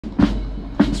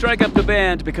Strike up the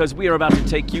band because we are about to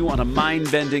take you on a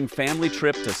mind-bending family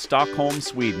trip to Stockholm,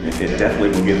 Sweden. It definitely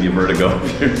will give you vertigo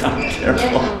if you're not careful.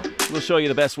 Yeah. We'll show you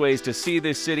the best ways to see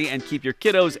this city and keep your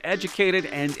kiddos educated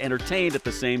and entertained at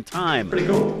the same time. Pretty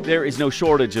cool. There is no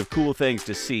shortage of cool things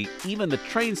to see. Even the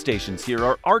train stations here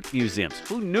are art museums.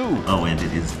 Who knew? Oh, and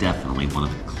it is definitely one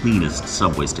of the cleanest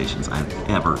subway stations I've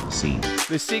ever seen.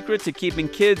 The secret to keeping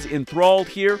kids enthralled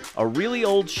here, a really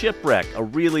old shipwreck, a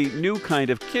really new kind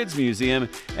of kids museum,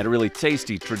 and a really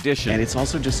tasty tradition. And it's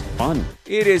also just fun.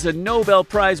 It is a Nobel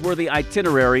Prize-worthy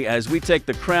itinerary as we take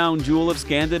the crown jewel of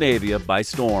Scandinavia by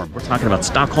storm. We're talking about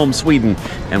Stockholm, Sweden,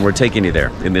 and we're taking you there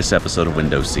in this episode of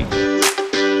Window Seat.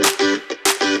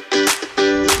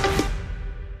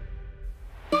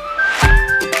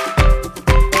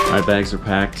 Our bags are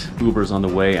packed, Uber's on the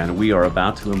way, and we are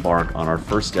about to embark on our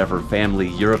first ever family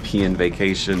European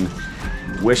vacation.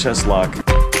 Wish us luck.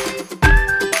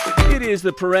 It is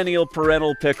the perennial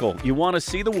parental pickle. You want to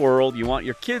see the world, you want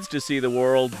your kids to see the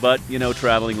world, but you know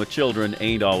traveling with children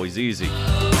ain't always easy.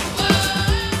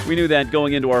 We knew that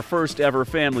going into our first ever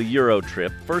family Euro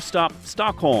trip. First stop,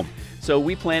 Stockholm. So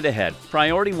we planned ahead.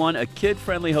 Priority 1, a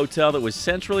kid-friendly hotel that was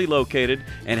centrally located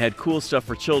and had cool stuff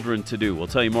for children to do. We'll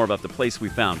tell you more about the place we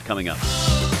found coming up.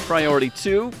 Priority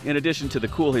 2, in addition to the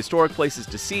cool historic places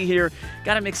to see here,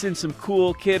 gotta mix in some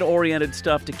cool kid-oriented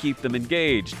stuff to keep them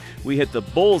engaged. We hit the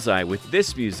bullseye with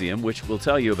this museum, which we'll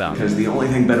tell you about. Because the only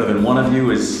thing better than one of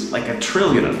you is like a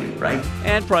trillion of you, right?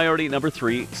 And priority number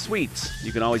 3, sweets.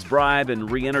 You can always bribe and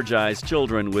re-energize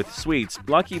children with sweets.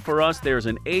 Lucky for us, there's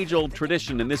an age-old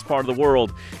tradition in this part of the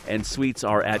world, and sweets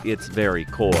are at its very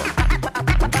core.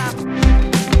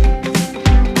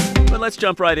 Let's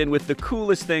jump right in with the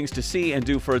coolest things to see and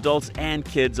do for adults and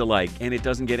kids alike. And it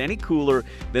doesn't get any cooler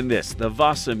than this, the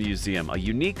Vasa Museum, a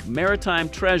unique maritime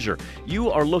treasure. You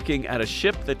are looking at a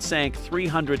ship that sank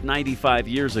 395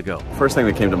 years ago. First thing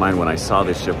that came to mind when I saw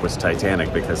this ship was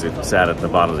Titanic, because it sat at the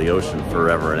bottom of the ocean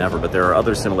forever and ever. But there are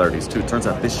other similarities too. It turns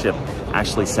out this ship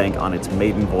actually sank on its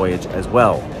maiden voyage as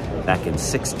well, back in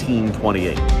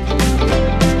 1628.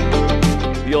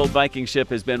 The old Viking ship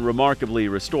has been remarkably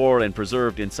restored and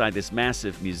preserved inside this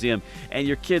massive museum, and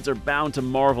your kids are bound to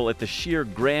marvel at the sheer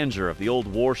grandeur of the old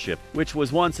warship, which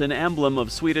was once an emblem of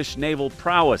Swedish naval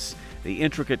prowess. The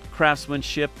intricate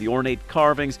craftsmanship, the ornate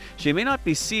carvings. She may not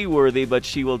be seaworthy, but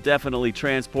she will definitely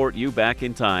transport you back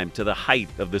in time to the height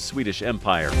of the Swedish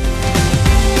Empire.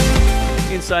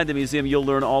 Inside the museum, you'll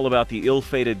learn all about the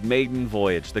ill-fated maiden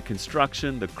voyage, the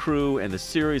construction, the crew, and the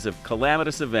series of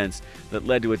calamitous events that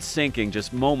led to its sinking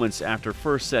just moments after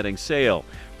first setting sail.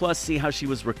 Plus, see how she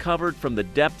was recovered from the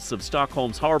depths of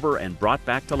Stockholm's harbor and brought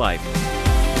back to life.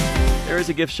 There is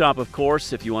a gift shop, of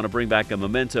course, if you want to bring back a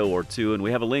memento or two, and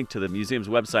we have a link to the museum's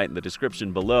website in the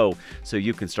description below so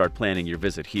you can start planning your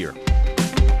visit here.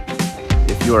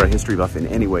 If you are a history buff in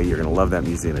any way, you're going to love that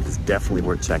museum. It is definitely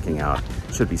worth checking out.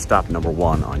 It should be stop number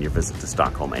 1 on your visit to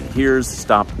Stockholm. And here's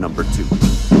stop number 2.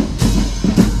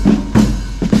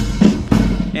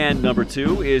 And number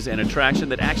 2 is an attraction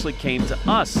that actually came to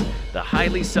us, the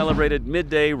highly celebrated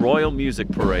midday Royal Music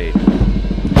Parade.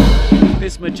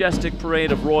 This majestic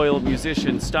parade of royal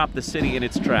musicians stopped the city in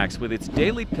its tracks with its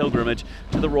daily pilgrimage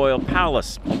to the Royal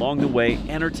Palace, along the way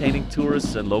entertaining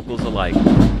tourists and locals alike.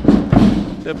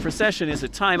 The procession is a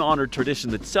time-honored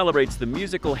tradition that celebrates the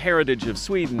musical heritage of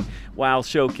Sweden while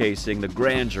showcasing the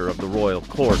grandeur of the royal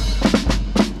court.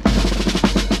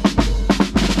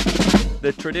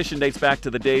 The tradition dates back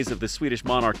to the days of the Swedish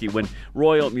monarchy when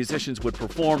royal musicians would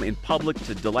perform in public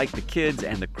to delight the kids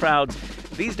and the crowds.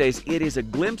 These days, it is a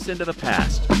glimpse into the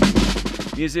past.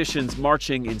 Musicians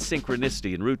marching in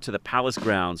synchronicity en route to the palace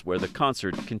grounds where the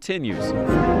concert continues.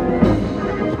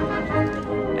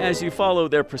 As you follow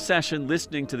their procession,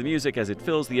 listening to the music as it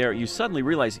fills the air, you suddenly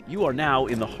realize you are now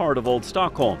in the heart of Old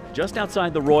Stockholm, just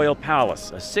outside the Royal Palace,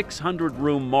 a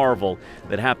 600-room marvel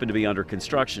that happened to be under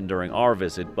construction during our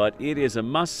visit, but it is a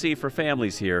must-see for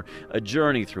families here, a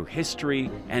journey through history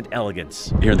and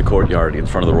elegance. Here in the courtyard in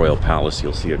front of the Royal Palace,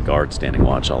 you'll see a guard standing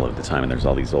watch all of the time, and there's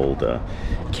all these old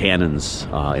cannons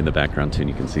in the background too, and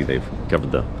you can see they've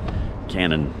covered the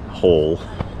cannon hole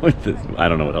with this, I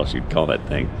don't know what else you'd call that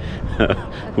thing,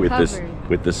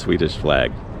 with the Swedish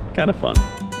flag. Kind of fun.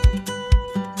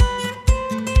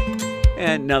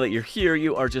 And now that you're here,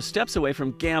 you are just steps away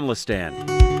from Gamla Stan.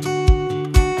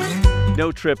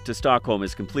 No trip to Stockholm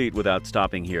is complete without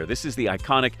stopping here. This is the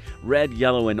iconic red,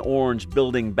 yellow, and orange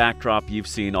building backdrop you've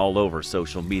seen all over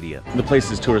social media. The place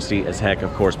is touristy as heck,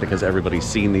 of course, because everybody's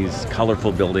seen these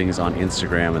colorful buildings on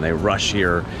Instagram and they rush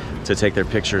here to take their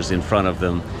pictures in front of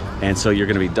them. And so you're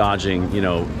going to be dodging, you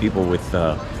know, people with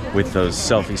with those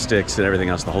selfie sticks and everything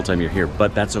else the whole time you're here,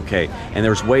 but that's okay. And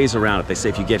there's ways around it. They say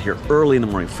if you get here early in the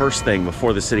morning, first thing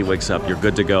before the city wakes up, you're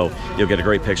good to go. You'll get a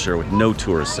great picture with no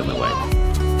tourists in the way.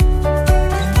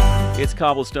 Its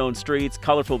cobblestone streets,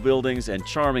 colorful buildings, and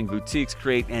charming boutiques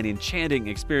create an enchanting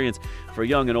experience for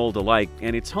young and old alike,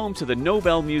 and it's home to the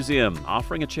Nobel Museum,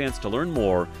 offering a chance to learn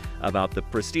more about the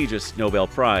prestigious Nobel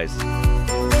Prize.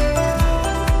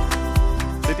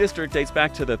 The district dates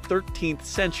back to the 13th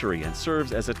century and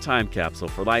serves as a time capsule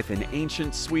for life in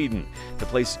ancient Sweden. The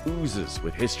place oozes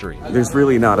with history. There's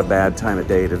really not a bad time of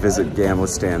day to visit Gamla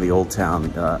Stan, the old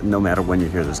town. No matter when you're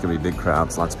here, there's going to be big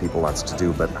crowds, lots of people, lots to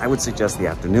do. But I would suggest the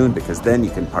afternoon because then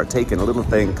you can partake in a little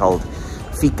thing called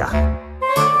Fika.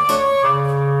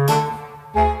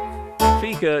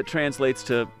 Fika translates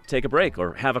to take a break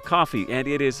or have a coffee, and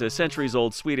it is a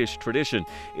centuries-old Swedish tradition.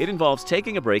 It involves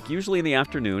taking a break, usually in the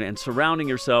afternoon, and surrounding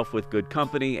yourself with good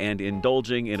company and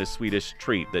indulging in a Swedish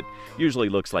treat that usually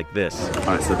looks like this. All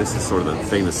right, so this is sort of the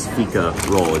famous Fika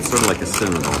roll. It's sort of like a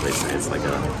cinnamon roll, they say. It's like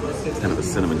it's kind of a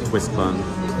cinnamon twist bun.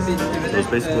 So it's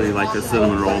basically like a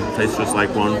cinnamon roll. Tastes just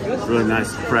like one. Really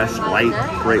nice, fresh, light.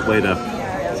 Great way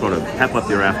to sort of pep up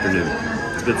your afternoon.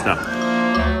 It's good stuff.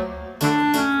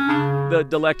 The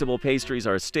delectable pastries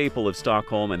are a staple of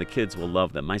Stockholm, and the kids will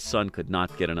love them. My son could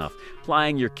not get enough.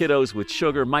 Plying your kiddos with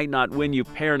sugar might not win you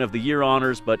Parent of the Year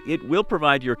honors, but it will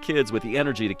provide your kids with the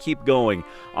energy to keep going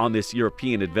on this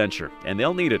European adventure, and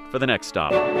they'll need it for the next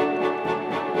stop.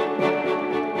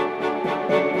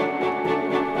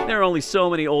 There are only so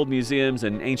many old museums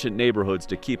and ancient neighborhoods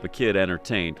to keep a kid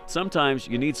entertained. Sometimes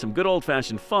you need some good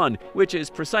old-fashioned fun, which is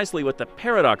precisely what the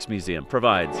Paradox Museum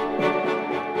provides.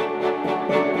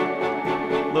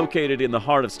 Located in the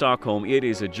heart of Stockholm, it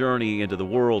is a journey into the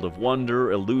world of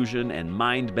wonder, illusion, and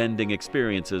mind-bending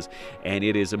experiences, and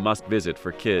it is a must-visit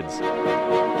for kids.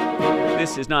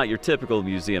 This is not your typical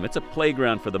museum. It's a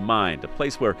playground for the mind, a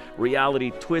place where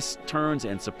reality twists, turns,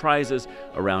 and surprises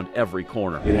around every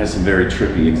corner. It has some very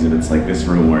trippy exhibits like this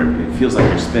room where it feels like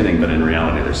you're spinning, but in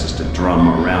reality there's just a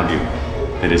drum around you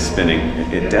that is spinning.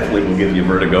 It definitely will give you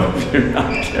vertigo if you're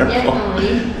not careful.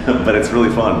 But it's really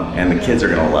fun, and the kids are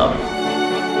going to love it.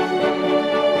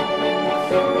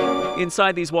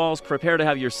 Inside these walls, prepare to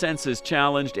have your senses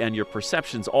challenged and your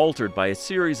perceptions altered by a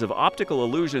series of optical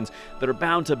illusions that are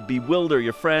bound to bewilder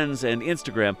your friends and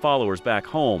Instagram followers back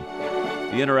home.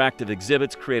 The interactive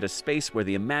exhibits create a space where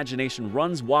the imagination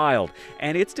runs wild,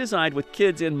 and it's designed with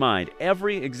kids in mind.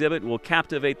 Every exhibit will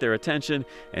captivate their attention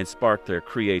and spark their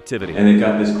creativity. And they've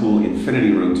got this cool infinity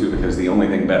room too, because the only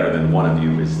thing better than one of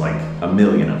you is like a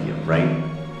million of you, right?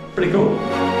 Pretty cool.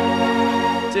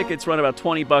 Tickets run about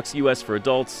 $20 US for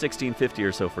adults, $16.50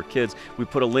 or so for kids. We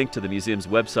put a link to the museum's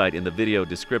website in the video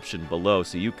description below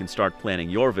so you can start planning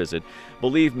your visit.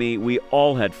 Believe me, we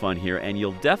all had fun here, and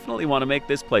you'll definitely want to make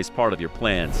this place part of your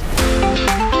plans.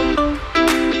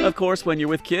 Of course, when you're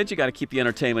with kids, you got to keep the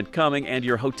entertainment coming, and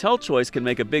your hotel choice can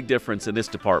make a big difference in this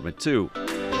department too.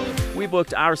 We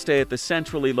booked our stay at the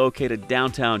centrally located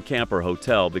downtown camper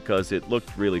hotel because it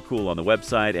looked really cool on the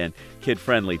website and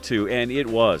kid-friendly too, and it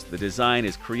was. The design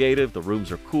is creative, the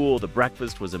rooms are cool, the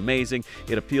breakfast was amazing,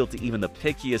 it appealed to even the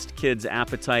pickiest kid's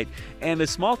appetite, and the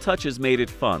small touches made it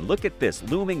fun. Look at this.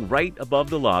 Looming right above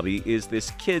the lobby is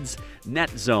this kids' net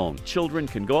zone. Children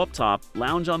can go up top,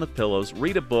 lounge on the pillows,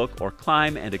 read a book, or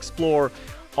climb and explore,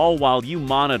 all while you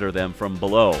monitor them from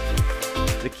below.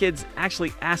 The kids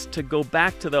actually asked to go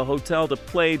back to the hotel to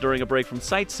play during a break from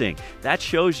sightseeing. That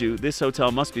shows you this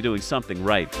hotel must be doing something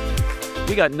right.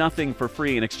 We got nothing for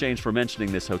free in exchange for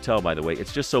mentioning this hotel, by the way.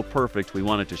 It's just so perfect we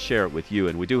wanted to share it with you,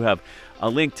 and we do have a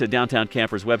link to Downtown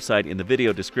Camper's website in the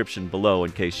video description below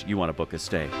in case you want to book a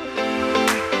stay.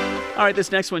 All right,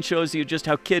 this next one shows you just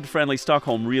how kid-friendly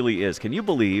Stockholm really is. Can you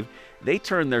believe they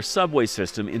turned their subway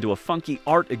system into a funky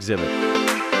art exhibit?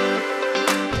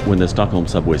 When the Stockholm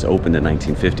subways opened in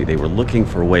 1950, they were looking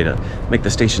for a way to make the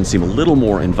station seem a little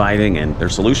more inviting, and their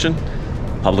solution?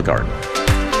 Public art.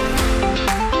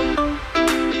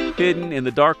 Hidden in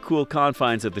the dark, cool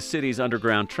confines of the city's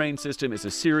underground train system is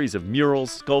a series of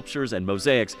murals, sculptures, and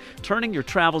mosaics, turning your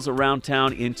travels around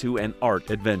town into an art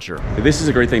adventure. This is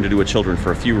a great thing to do with children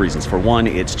for a few reasons. For one,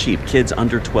 it's cheap. Kids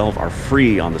under 12 are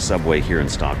free on the subway here in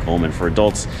Stockholm, and for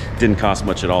adults, it didn't cost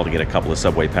much at all to get a couple of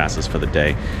subway passes for the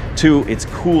day. Two, it's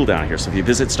cool down here, so if you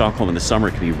visit Stockholm in the summer,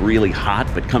 it can be really hot,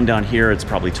 but come down here, it's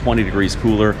probably 20 degrees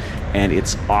cooler, and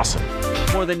it's awesome.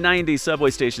 More than 90 subway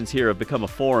stations here have become a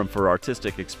forum for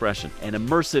artistic expression, an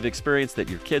immersive experience that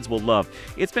your kids will love.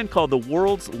 It's been called the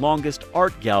world's longest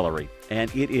art gallery, and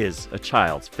it is a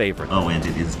child's favorite. Oh, and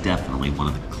it is definitely one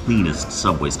of the cleanest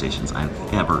subway stations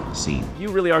I've ever seen. You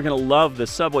really are going to love the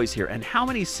subways here, and how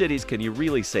many cities can you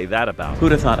really say that about?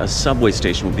 Who'd have thought a subway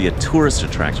station would be a tourist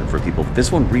attraction for people?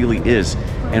 This one really is,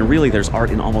 and really there's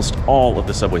art in almost all of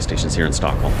the subway stations here in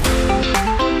Stockholm.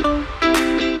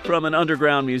 From an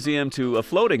underground museum to a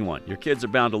floating one, your kids are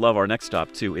bound to love our next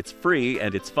stop too. It's free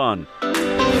and it's fun.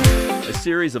 A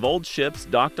series of old ships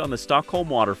docked on the Stockholm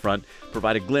waterfront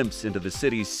provide a glimpse into the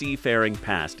city's seafaring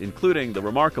past, including the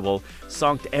remarkable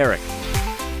Sankt Erik.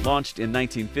 Launched in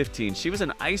 1915, she was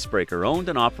an icebreaker owned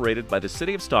and operated by the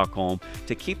city of Stockholm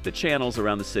to keep the channels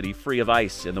around the city free of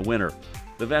ice in the winter.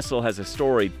 The vessel has a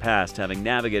storied past, having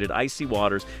navigated icy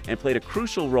waters and played a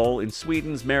crucial role in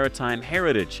Sweden's maritime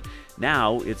heritage.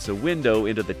 Now it's a window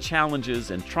into the challenges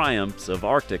and triumphs of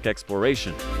Arctic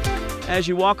exploration. As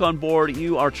you walk on board,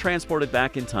 you are transported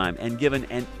back in time and given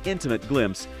an intimate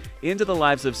glimpse into the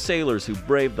lives of sailors who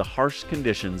braved the harsh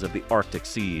conditions of the Arctic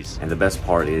seas. And the best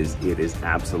part is it is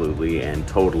absolutely and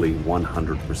totally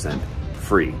 100%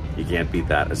 free. You can't beat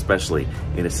that, especially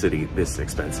in a city this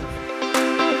expensive.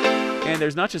 And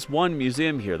there's not just one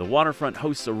museum here. The waterfront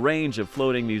hosts a range of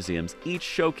floating museums, each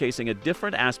showcasing a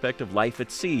different aspect of life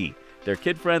at sea. They're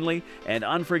kid-friendly and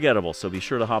unforgettable, so be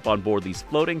sure to hop on board these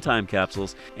floating time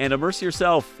capsules and immerse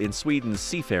yourself in Sweden's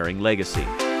seafaring legacy.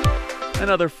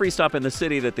 Another free stop in the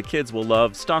city that the kids will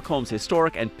love, Stockholm's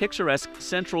historic and picturesque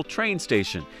central train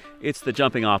station. It's the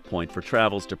jumping-off point for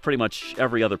travels to pretty much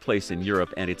every other place in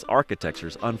Europe, and its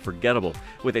architecture's unforgettable.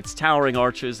 With its towering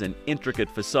arches and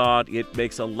intricate facade, it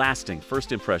makes a lasting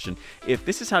first impression if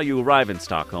this is how you arrive in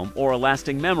Stockholm, or a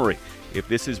lasting memory if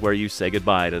this is where you say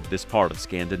goodbye to this part of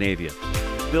Scandinavia.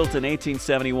 Built in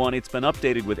 1871, it's been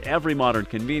updated with every modern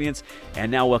convenience and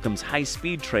now welcomes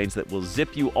high-speed trains that will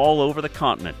zip you all over the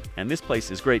continent. And this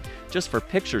place is great just for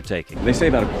picture taking. They say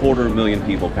about 250,000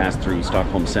 people pass through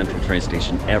Stockholm Central train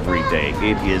station every day.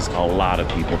 It is a lot of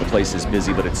people. The place is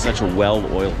busy, but it's such a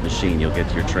well-oiled machine. You'll get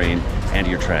to your train and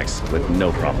your tracks with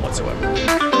no problem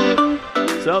whatsoever.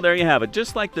 So there you have it.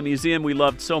 Just like the museum we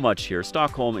loved so much here,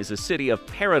 Stockholm is a city of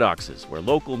paradoxes, where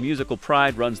local musical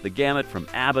pride runs the gamut from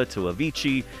ABBA to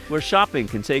Avicii, where shopping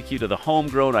can take you to the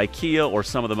homegrown IKEA or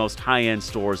some of the most high-end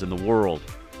stores in the world,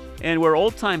 and where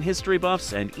old-time history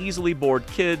buffs and easily bored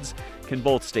kids can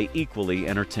both stay equally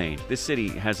entertained. This city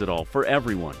has it all for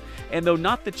everyone. And though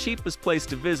not the cheapest place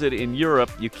to visit in Europe,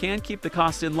 you can keep the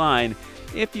cost in line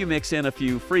if you mix in a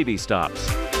few freebie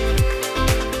stops.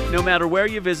 No matter where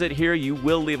you visit here, you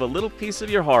will leave a little piece of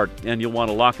your heart, and you'll want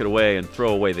to lock it away and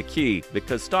throw away the key,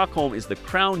 because Stockholm is the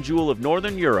crown jewel of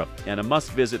Northern Europe and a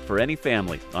must-visit for any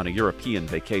family on a European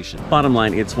vacation. Bottom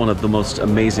line, it's one of the most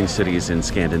amazing cities in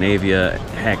Scandinavia,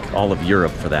 heck, all of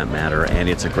Europe for that matter, and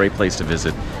it's a great place to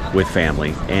visit with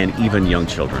family and even young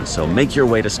children. So make your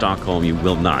way to Stockholm. You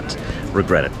will not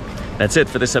regret it. That's it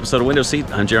for this episode of Window Seat.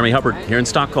 I'm Jeremy Hubbard here in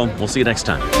Stockholm. We'll see you next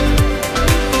time.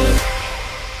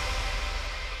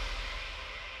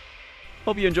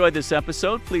 Hope you enjoyed this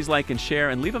episode. Please like and share,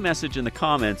 and leave a message in the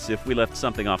comments if we left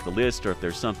something off the list or if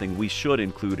there's something we should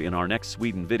include in our next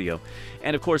Sweden video.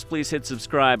 And of course, please hit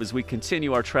subscribe as we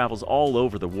continue our travels all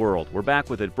over the world. We're back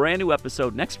with a brand new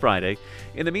episode next Friday.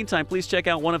 In the meantime, please check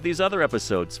out one of these other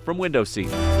episodes from Window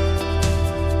Seat.